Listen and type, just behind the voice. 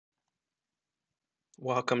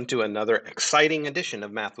Welcome to another exciting edition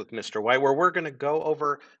of Math with Mr. White, where we're going to go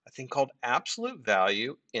over a thing called absolute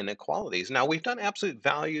value inequalities. Now, we've done absolute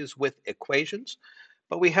values with equations,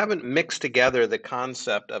 but we haven't mixed together the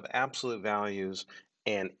concept of absolute values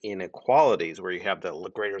and inequalities, where you have the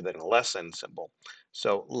greater than or less than symbol.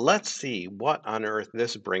 So let's see what on earth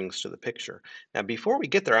this brings to the picture. Now, before we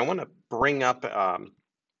get there, I want to bring up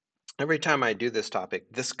every time I do this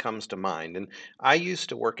topic, this comes to mind. And I used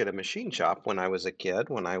to work at a machine shop when I was a kid,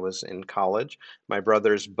 when I was in college. My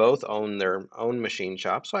brothers both owned their own machine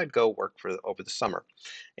shop, so I'd go work for over the summer.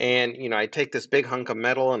 And I'd take this big hunk of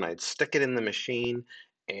metal and I'd stick it in the machine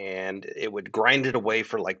and it would grind it away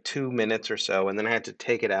for like 2 minutes or so, and then I had to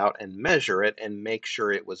take it out and measure it and make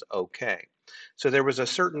sure it was okay. So there was a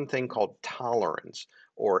certain thing called tolerance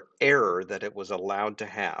or error that it was allowed to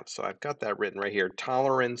have. So I've got that written right here,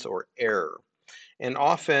 tolerance or error. And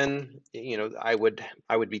often, I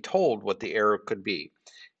would be told what the error could be.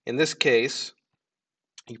 In this case,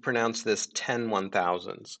 you pronounce this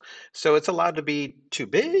 10/1000s. So it's allowed to be too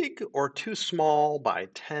big or too small by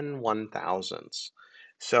 10/1000s.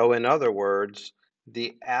 So in other words,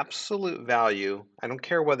 the absolute value, I don't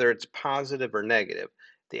care whether it's positive or negative,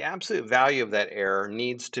 the absolute value of that error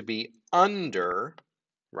needs to be under,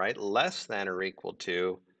 right, less than or equal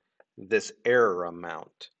to this error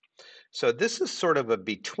amount. So this is sort of a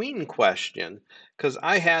between question because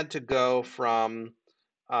I had to go from,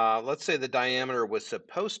 let's say the diameter was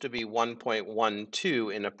supposed to be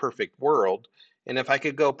 1.12 in a perfect world. And if I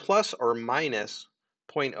could go plus or minus zero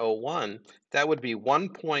point zero 0.01, that would be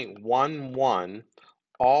 1.11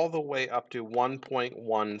 all the way up to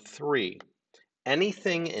 1.13.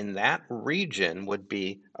 Anything in that region would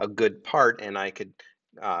be a good part, and I could,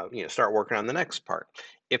 start working on the next part.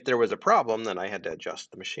 If there was a problem, then I had to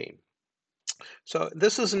adjust the machine. So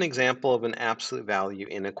this is an example of an absolute value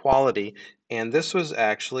inequality, and this was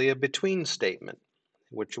actually a between statement,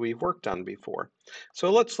 which we've worked on before.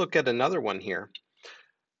 So let's look at another one here.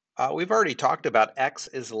 We've already talked about x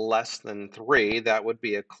is less than 3. That would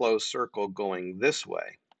be a closed circle going this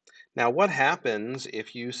way. Now, what happens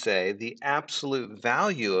if you say the absolute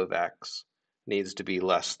value of x needs to be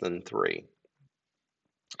less than 3?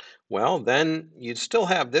 Well, then you'd still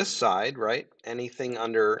have this side, right? Anything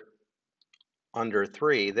under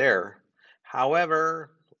 3 there.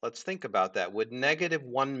 However, let's think about that. Would negative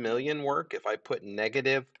 1 million work if I put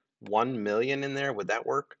negative 1 million in there? Would that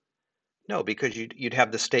work? No, because you'd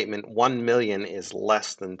have the statement 1 million is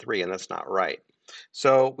less than 3, and that's not right.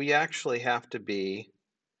 So we actually have to be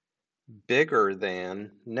bigger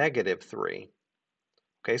than negative 3.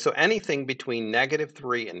 Okay, so anything between negative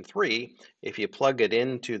 3 and 3, if you plug it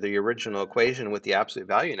into the original equation with the absolute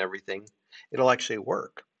value and everything, it'll actually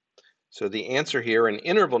work. So the answer here in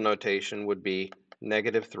interval notation would be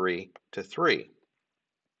negative 3 to 3.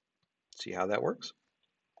 See how that works?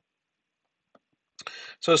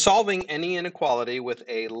 So solving any inequality with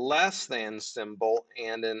a less than symbol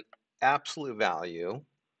and an absolute value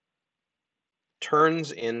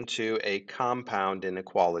turns into a compound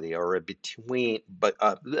inequality or a between, but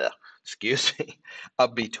excuse me, a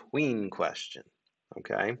between question.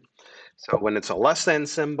 Okay, so when it's a less than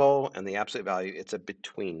symbol and the absolute value, it's a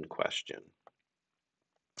between question.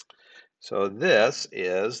 So this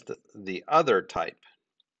is the other type.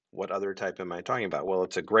 What other type am I talking about? Well,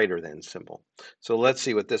 it's a greater than symbol. So let's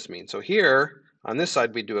see what this means. So here on this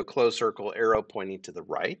side, we do a closed circle arrow pointing to the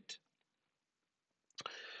right.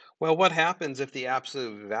 Well, what happens if the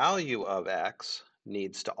absolute value of x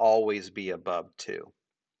needs to always be above 2?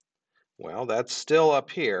 Well, that's still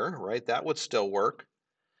up here, right? That would still work.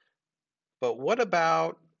 But what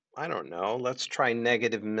about, I don't know, let's try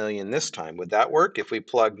negative million this time. Would that work if we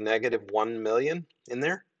plug negative 1 million in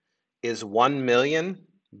there? Is 1 million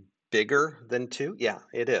bigger than 2? Yeah,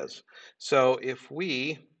 it is. So if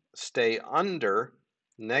we stay under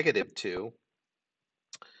negative 2,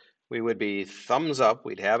 we would be thumbs up.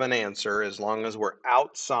 We'd have an answer as long as we're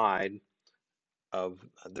outside of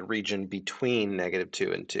the region between negative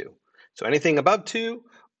 2 and 2. So anything above 2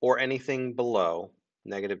 or anything below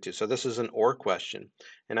negative 2. So this is an or question.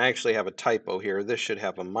 And I actually have a typo here. This should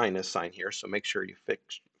have a minus sign here. So make sure you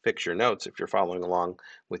fix your notes if you're following along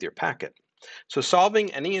with your packet. So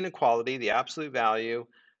solving any inequality, the absolute value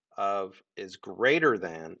of is greater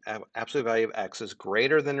than, absolute value of x is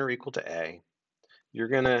greater than or equal to a, you're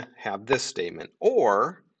going to have this statement.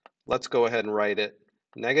 Or let's go ahead and write it,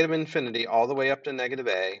 negative infinity all the way up to negative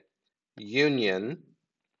a, union,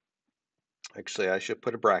 actually I should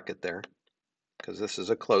put a bracket there because this is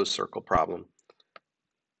a closed circle problem,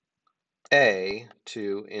 a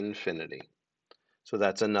to infinity. So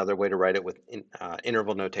that's another way to write it with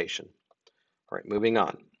interval notation. All right, moving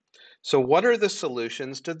on. So what are the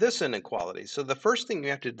solutions to this inequality? So the first thing you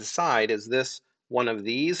have to decide, is this one of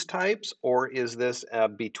these types or is this a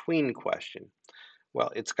between question?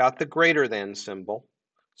 Well, it's got the greater than symbol.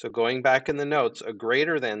 So going back in the notes, a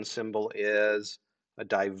greater than symbol is a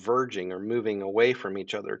diverging or moving away from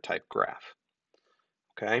each other type graph.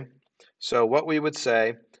 Okay, so what we would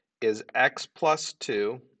say is x plus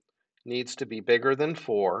 2 needs to be bigger than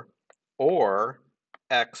 4, or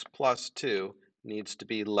x plus 2 needs to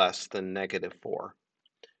be less than negative 4.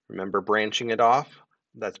 Remember branching it off?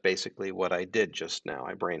 That's basically what I did just now.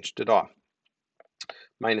 I branched it off.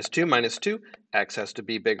 Minus 2, x has to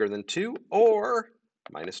be bigger than 2, or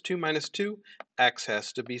minus 2, x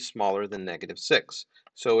has to be smaller than negative 6.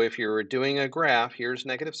 So if you were doing a graph, here's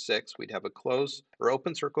negative 6, we'd have a closed or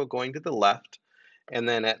open circle going to the left, and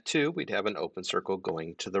then at 2, we'd have an open circle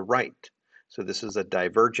going to the right. So this is a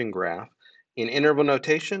diverging graph. In interval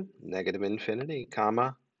notation, negative infinity,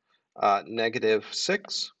 comma, negative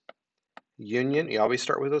 6, union, you always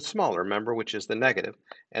start with a smaller, remember, which is the negative,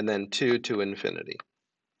 and then 2 to infinity.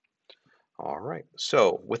 All right,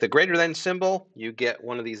 so with a greater than symbol, you get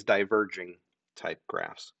one of these diverging type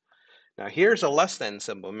graphs. Now here's a less than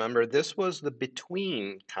symbol. Remember, this was the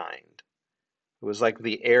between kind. It was like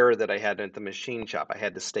the error that I had at the machine shop. I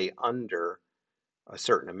had to stay under a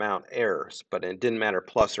certain amount errors, but it didn't matter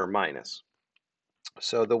plus or minus.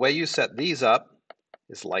 So the way you set these up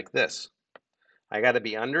is like this. I got to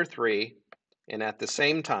be under 3, and at the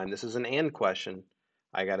same time, this is an and question,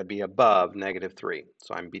 I got to be above negative 3.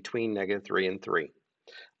 So I'm between negative 3 and 3.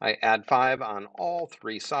 I add 5 on all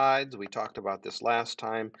 3 sides. We talked about this last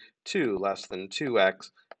time. 2 less than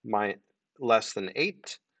 2x less than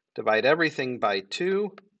 8. Divide everything by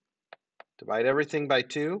 2. Divide everything by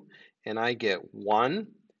 2, and I get 1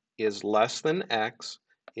 is less than x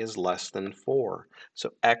is less than 4.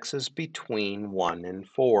 So x is between 1 and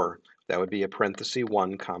 4. That would be a parenthesis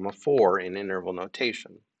 1 comma 4 in interval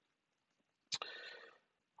notation.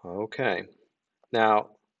 Okay,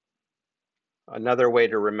 now another way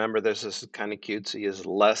to remember this is kind of cutesy, is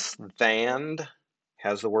less than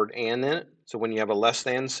has the word and in it. So when you have a less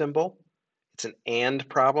than symbol, it's an and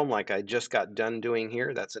problem like I just got done doing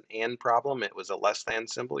here. That's an and problem. It was a less than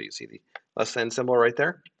symbol. You see the less than symbol right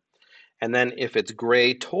there? And then if it's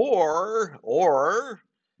greater or,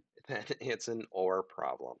 then it's an or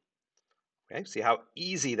problem. Okay, see how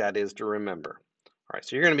easy that is to remember. All right,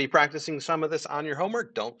 so you're going to be practicing some of this on your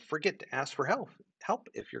homework. Don't forget to ask for help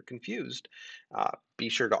if you're confused. Be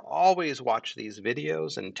sure to always watch these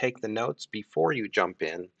videos and take the notes before you jump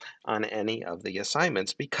in on any of the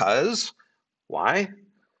assignments, because why?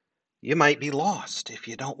 You might be lost if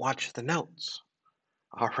you don't watch the notes.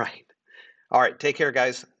 All right, take care,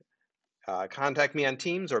 guys. Contact me on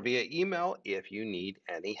Teams or via email if you need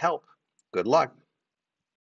any help. Good luck.